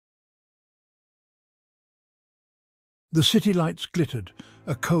The city lights glittered,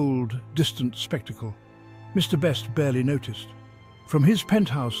 a cold, distant spectacle. Mr. Best barely noticed. From his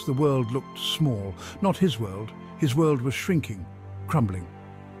penthouse, the world looked small. Not his world. His world was shrinking, crumbling.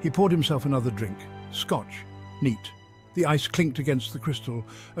 He poured himself another drink. Scotch. Neat. The ice clinked against the crystal,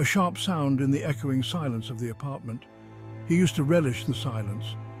 a sharp sound in the echoing silence of the apartment. He used to relish the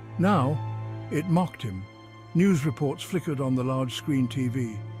silence. Now, it mocked him. News reports flickered on the large-screen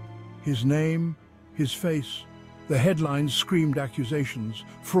TV. His name, his face. The headlines screamed accusations,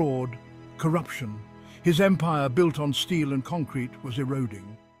 fraud, corruption. His empire, built on steel and concrete, was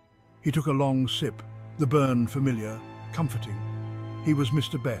eroding. He took a long sip, the burn familiar, comforting. He was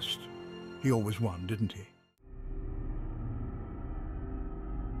Mr. Best. He always won, didn't he?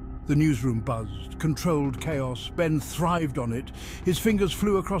 The newsroom buzzed, controlled chaos. Ben thrived on it. His fingers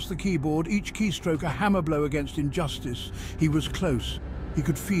flew across the keyboard, each keystroke a hammer blow against injustice. He was close. He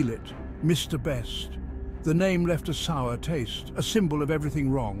could feel it. Mr. Best. The name left a sour taste, a symbol of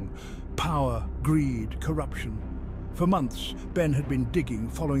everything wrong. Power, greed, corruption. For months, Ben had been digging,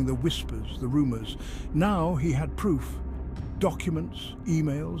 following the whispers, the rumors. Now he had proof. Documents,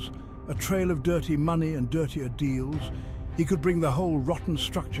 emails, a trail of dirty money and dirtier deals. He could bring the whole rotten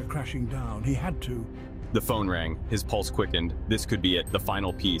structure crashing down. He had to. The phone rang. His pulse quickened. This could be it, the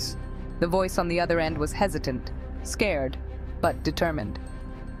final piece. The voice on the other end was hesitant, scared, but determined.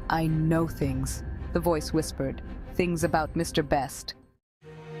 "I know things," the voice whispered. "Things about Mr. Best."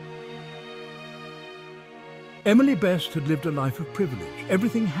 Emily Best had lived a life of privilege,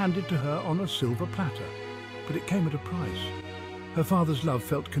 everything handed to her on a silver platter. But it came at a price. Her father's love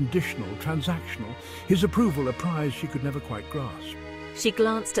felt conditional, transactional, his approval a prize she could never quite grasp. She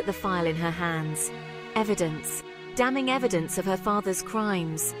glanced at the file in her hands. Evidence. Damning evidence of her father's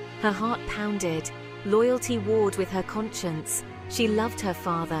crimes. Her heart pounded. Loyalty warred with her conscience. She loved her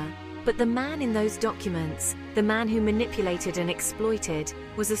father. But the man in those documents, the man who manipulated and exploited,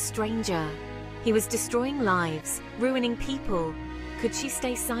 was a stranger. He was destroying lives, ruining people. Could she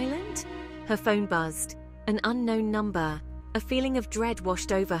stay silent? Her phone buzzed. An unknown number. A feeling of dread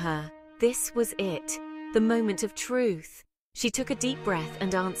washed over her. This was it, the moment of truth. She took a deep breath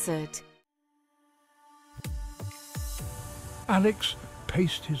and answered. Alex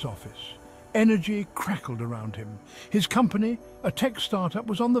paced his office. Energy crackled around him. His company, a tech startup,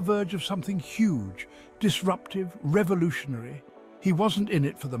 was on the verge of something huge, disruptive, revolutionary. He wasn't in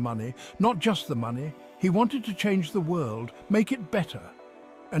it for the money, not just the money. He wanted to change the world, make it better.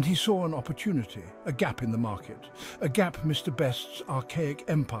 And he saw an opportunity, a gap in the market, a gap Mr. Best's archaic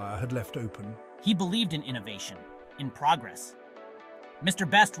empire had left open. He believed in innovation, in progress. Mr.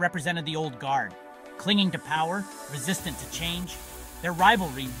 Best represented the old guard, clinging to power, resistant to change. Their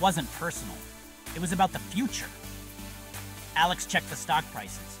rivalry wasn't personal. It was about the future. Alex checked the stock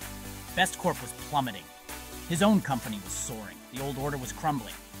prices. Best Corp was plummeting. His own company was soaring. The old order was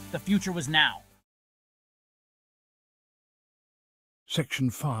crumbling. The future was now. Section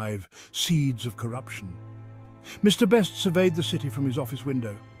 5, Seeds of Corruption. Mr. Best surveyed the city from his office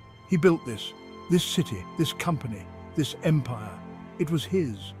window. He built this city, this company, this empire. It was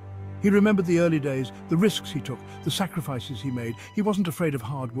his. He remembered the early days, the risks he took, the sacrifices he made. He wasn't afraid of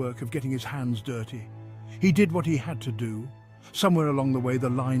hard work, of getting his hands dirty. He did what he had to do. Somewhere along the way, the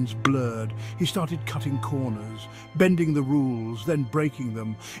lines blurred. He started cutting corners, bending the rules, then breaking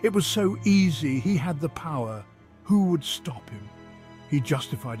them. It was so easy. He had the power. Who would stop him? He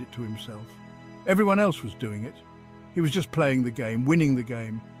justified it to himself. Everyone else was doing it. He was just playing the game, winning the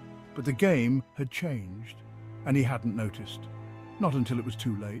game. But the game had changed, and he hadn't noticed. Not until it was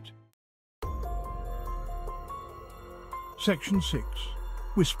too late. Section 6,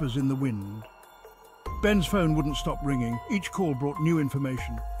 Whispers in the Wind. Ben's phone wouldn't stop ringing. Each call brought new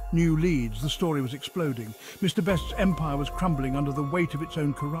information, new leads. The story was exploding. Mr. Best's empire was crumbling under the weight of its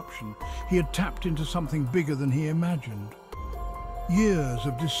own corruption. He had tapped into something bigger than he imagined. Years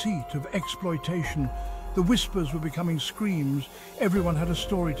of deceit, of exploitation. The whispers were becoming screams. Everyone had a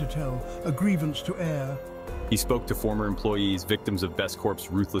story to tell, a grievance to air. He spoke to former employees, victims of Best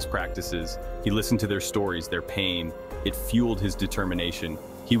Corp's ruthless practices. He listened to their stories, their pain. It fueled his determination.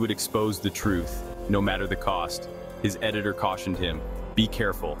 He would expose the truth, no matter the cost. His editor cautioned him, "Be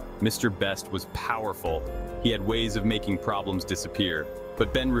careful. Mr. Best was powerful. He had ways of making problems disappear."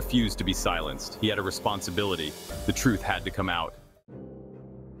 But Ben refused to be silenced. He had a responsibility. The truth had to come out.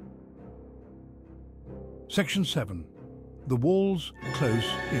 Section 7, The Walls Close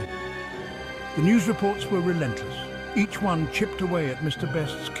In. The news reports were relentless. Each one chipped away at Mr.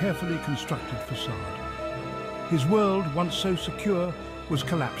 Best's carefully constructed facade. His world, once so secure, was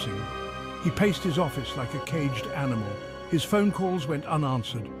collapsing. He paced his office like a caged animal. His phone calls went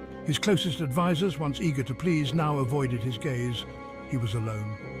unanswered. His closest advisors, once eager to please, now avoided his gaze. He was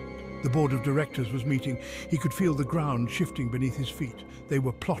alone. The board of directors was meeting. He could feel the ground shifting beneath his feet. They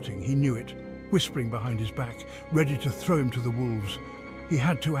were plotting, he knew it, whispering behind his back, ready to throw him to the wolves. He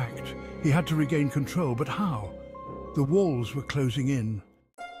had to act. He had to regain control, but how? The walls were closing in.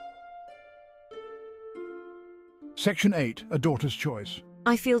 Section 8, A Daughter's Choice.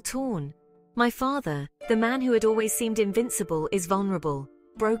 I feel torn. My father, the man who had always seemed invincible, is vulnerable,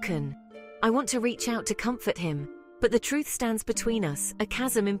 broken. I want to reach out to comfort him, but the truth stands between us, a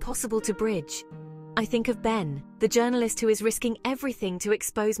chasm impossible to bridge. I think of Ben, the journalist who is risking everything to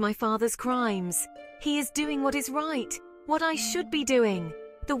expose my father's crimes. He is doing what is right, what I should be doing.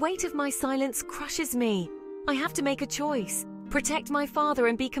 The weight of my silence crushes me. I have to make a choice, protect my father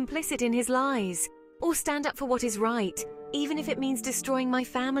and be complicit in his lies, or stand up for what is right, even if it means destroying my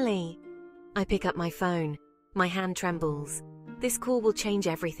family. I pick up my phone. My hand trembles. This call will change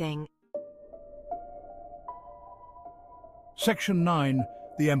everything. Section 9,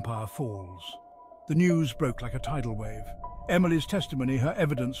 The Empire Falls. The news broke like a tidal wave. Emily's testimony, her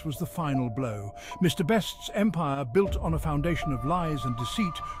evidence, was the final blow. Mr. Best's empire, built on a foundation of lies and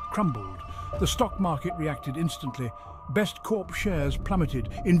deceit, crumbled. The stock market reacted instantly. Best Corp shares plummeted.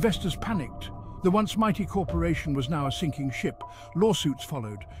 Investors panicked. The once mighty corporation was now a sinking ship. Lawsuits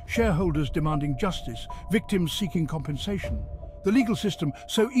followed, shareholders demanding justice, victims seeking compensation. The legal system,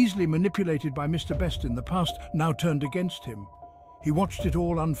 so easily manipulated by Mr. Best in the past, now turned against him. He watched it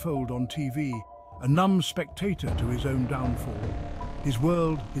all unfold on TV, a numb spectator to his own downfall. His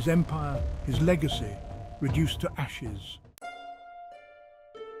world, his empire, his legacy, reduced to ashes.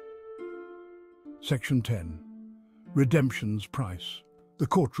 Section 10. Redemption's Price. The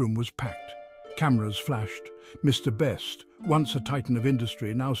courtroom was packed. Cameras flashed. Mr. Best, once a titan of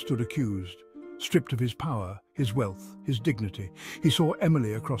industry, now stood accused. Stripped of his power, his wealth, his dignity, he saw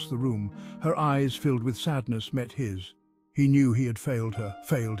Emily across the room. Her eyes, filled with sadness, met his. He knew he had failed her,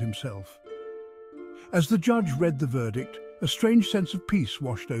 failed himself. As the judge read the verdict, a strange sense of peace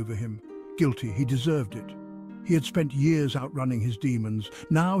washed over him. Guilty, he deserved it. He had spent years outrunning his demons.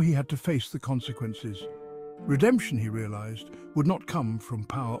 Now he had to face the consequences. Redemption, he realized, would not come from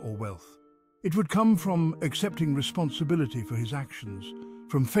power or wealth. It would come from accepting responsibility for his actions,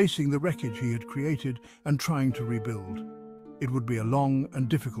 from facing the wreckage he had created and trying to rebuild. It would be a long and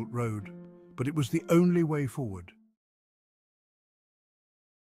difficult road, but it was the only way forward.